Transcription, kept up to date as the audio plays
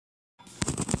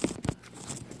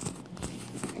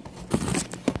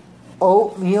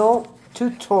oatmeal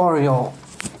tutorial.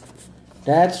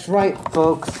 That's right,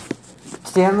 folks.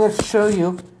 Today I'm going to show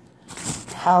you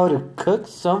how to cook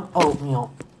some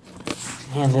oatmeal.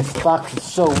 And this box is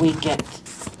so weak at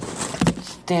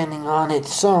standing on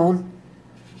its own.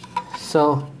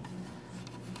 So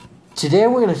today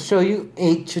we're going to show you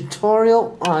a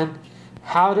tutorial on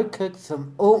how to cook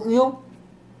some oatmeal.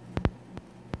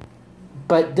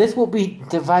 But this will be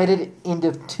divided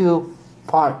into two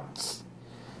parts.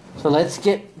 So let's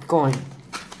get going.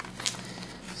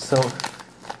 So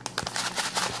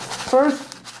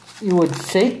first you would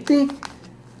shake the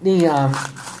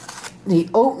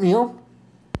oatmeal.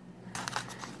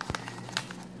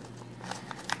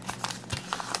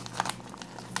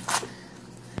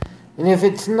 And if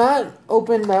it's not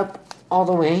opened up all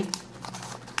the way,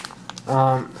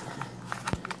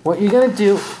 what you're going to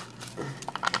do,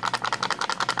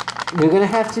 you're going to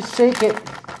have to shake it,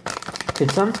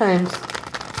 because sometimes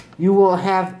you will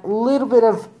have a little bit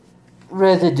of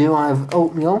residue of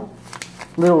oatmeal,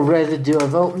 little residue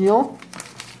of oatmeal.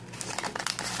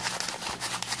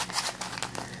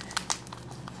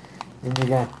 And you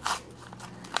got to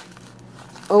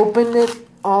open it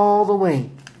all the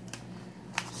way.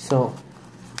 So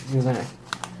you're going to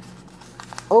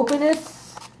open it.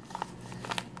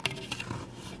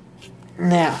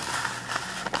 Now,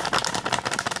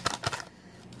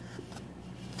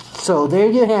 so there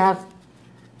you have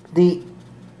the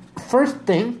first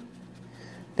thing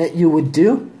that you would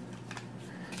do.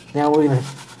 Now we're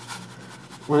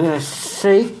gonna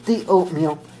shake the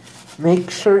oatmeal. Make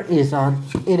sure it is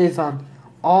on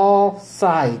all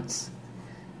sides.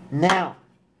 Now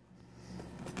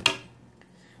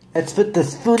let's put the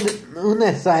spoon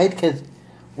aside because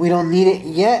we don't need it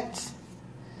yet.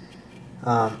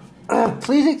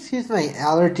 Please excuse my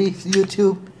allergies,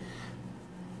 YouTube.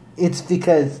 It's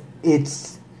because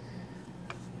it's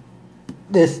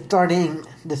the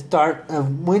start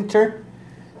of winter.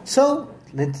 So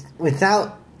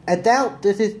without a doubt,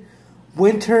 this is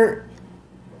winter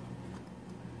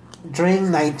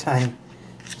during nighttime.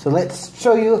 So let's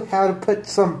show you how to put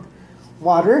some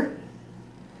water.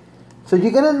 So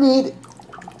you're gonna need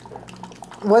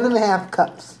 1.5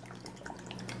 cups.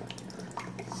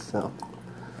 So,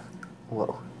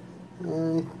 whoa,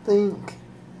 I think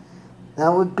that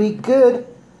would be good.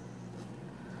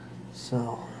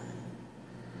 So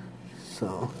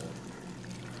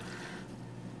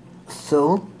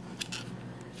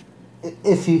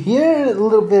if you hear a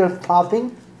little bit of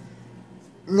popping,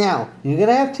 now you're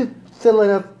gonna have to fill it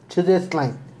up to this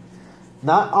line,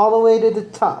 not all the way to the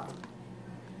top.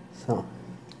 So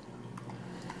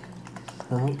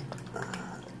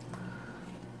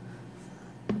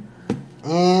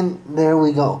and there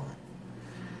we go.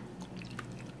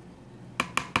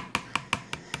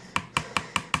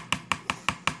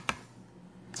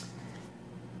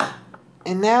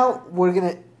 And now we're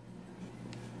gonna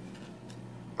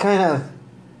kind of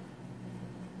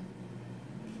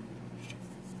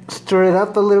stir it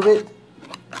up a little bit.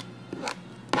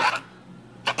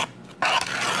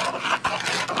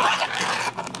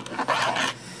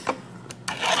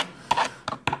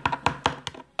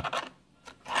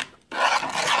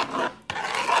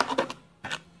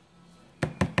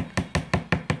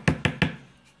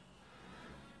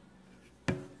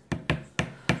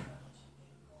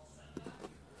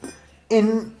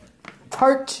 In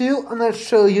part 2, I'm going to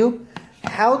show you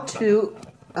how to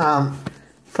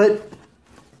put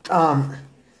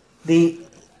the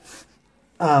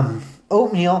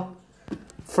oatmeal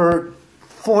for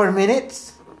 4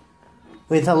 minutes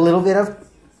with a little bit of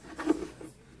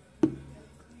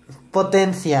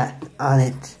potencia on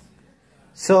it.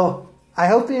 So I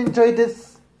hope you enjoyed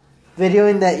this video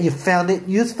and that you found it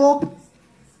useful.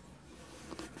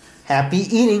 Happy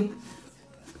eating!